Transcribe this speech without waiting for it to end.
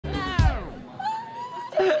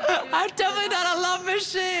I'm definitely not a love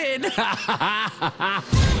machine.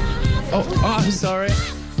 Oh, I'm sorry.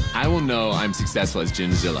 I will know I'm successful as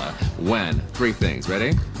Gingzilla when 3 things.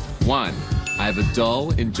 Ready? 1, I have a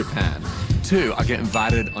doll in Japan. 2, I get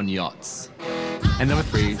invited on yachts. And number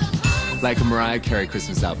 3, like a Mariah Carey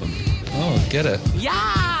Christmas album. Oh, get it.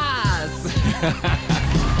 Yes!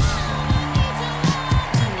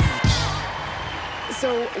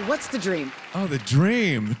 So, what's the dream? Oh, the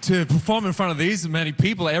dream. To perform in front of these many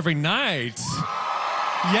people every night.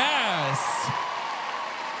 Yes.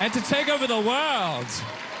 And to take over the world.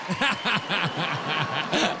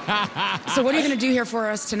 So what are you going to do here for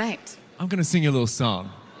us tonight? I'm going to sing you a little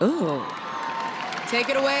song. Ooh. Take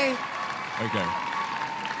it away. Okay.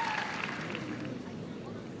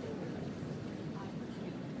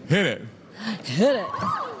 Hit it. Hit it.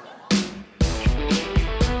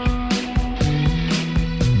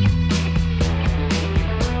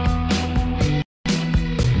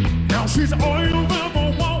 Now she's all you've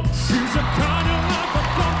ever want. She's a kind of like a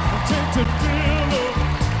gun. Take to dinner.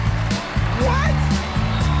 What?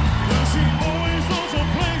 Yeah, she always knows her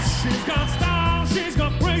place. She's got style, she's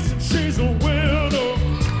got grace, and she's a winner.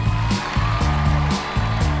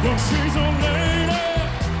 Yeah, she's a lady.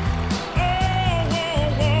 Oh,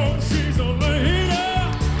 oh, oh, she's a lady.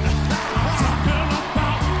 I'm talking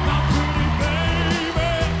about my pretty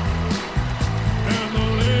baby. And the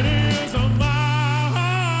lady is a mine.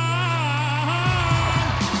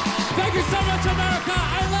 Thank you so much, America.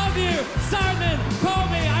 I love you. Simon, call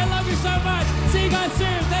me. I love you so much. See you guys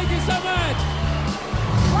soon. Thank you so much.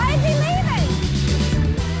 Why is he leaving?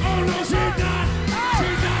 Oh, no, she's not.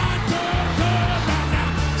 She's not good right now.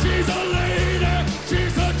 She's a lady.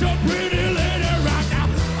 She's such a pretty lady right now.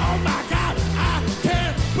 Oh, my God. I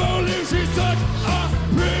can't believe she's such a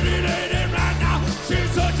pretty lady right now.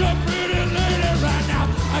 She's such a pretty lady right now.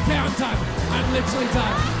 Okay, I'm done. I'm literally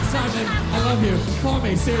done. Simon, I love you. Call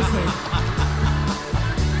me, seriously.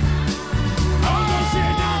 Oh, no,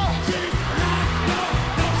 she's not. She's not.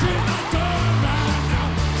 No, she's not done right now.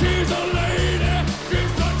 She's a lady.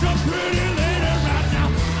 She's such a pretty lady right now.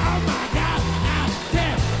 Oh, my God. I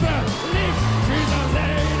can't believe she's a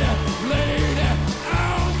lady. Lady.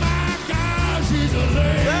 Oh, my God. She's a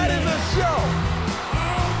lady. That is a show.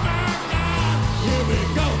 Oh, my God. Here we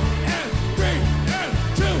go. And 3, and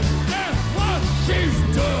 2, and 1. She's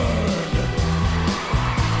done.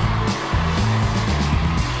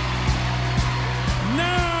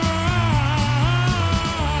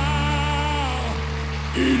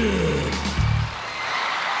 Eat it.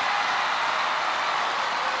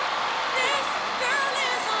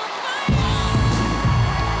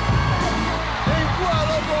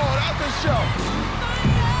 Incredible. That's a show.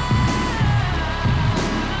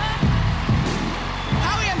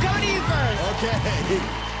 Howie, I'm coming to you first. Okay.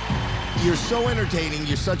 You're so entertaining.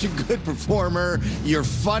 You're such a good performer. You're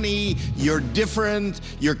funny. You're different.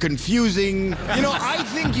 You're confusing. You know, I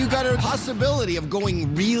think you got a possibility of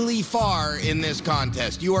going really far in this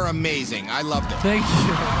contest. You are amazing. I loved it. Thank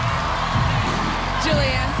you.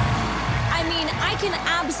 Julianne. I mean, I can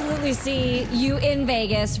absolutely see you in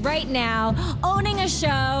Vegas right now, owning a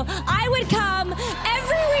show. I would come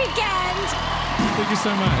every weekend. Thank you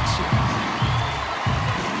so much.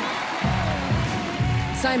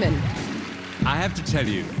 Simon. I have to tell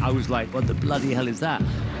you, I was like, what the bloody hell is that?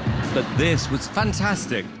 But this was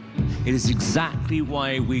fantastic. It is exactly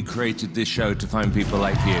why we created this show, to find people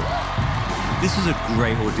like you. This was a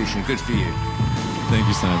great audition. Good for you. Thank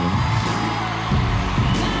you, Simon.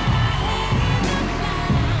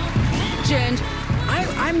 Ginge,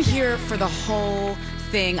 I'm here for the whole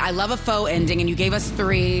thing. I love a faux ending, and you gave us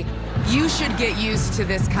 3. You should get used to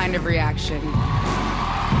this kind of reaction.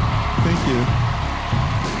 Thank you.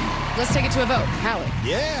 Let's take it to a vote. Howie.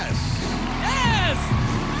 Yes. Yes!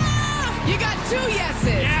 You got 2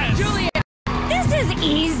 yeses. Yes. Julia. This is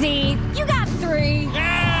easy. You got 3.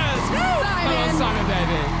 Yes! Simon. Come on, Simon,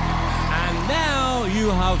 baby. And now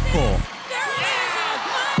you have 4.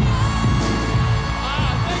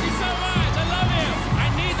 Thank you so much. I love you. I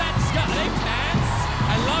need that scut. Are they pants?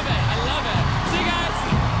 I love it. I love it. See you guys.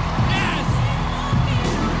 Yes!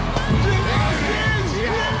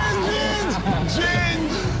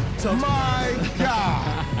 My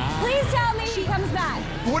God. Please tell me she comes back.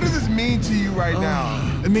 What does this mean to you right now?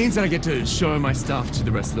 It means that I get to show my stuff to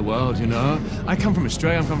the rest of the world, you know? I come from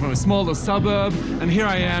Australia, I come from a small little suburb, and here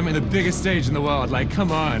I am in the biggest stage in the world. Like,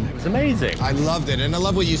 come on. It's amazing. I loved it, and I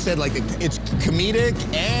love what you said. Like, it's comedic,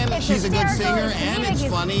 and It's she's a good hysterical, singer, it's and comedic, it's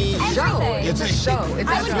it's funny. everything. It's a show. It's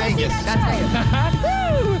I would go see Vegas. that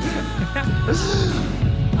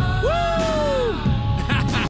show. Woo!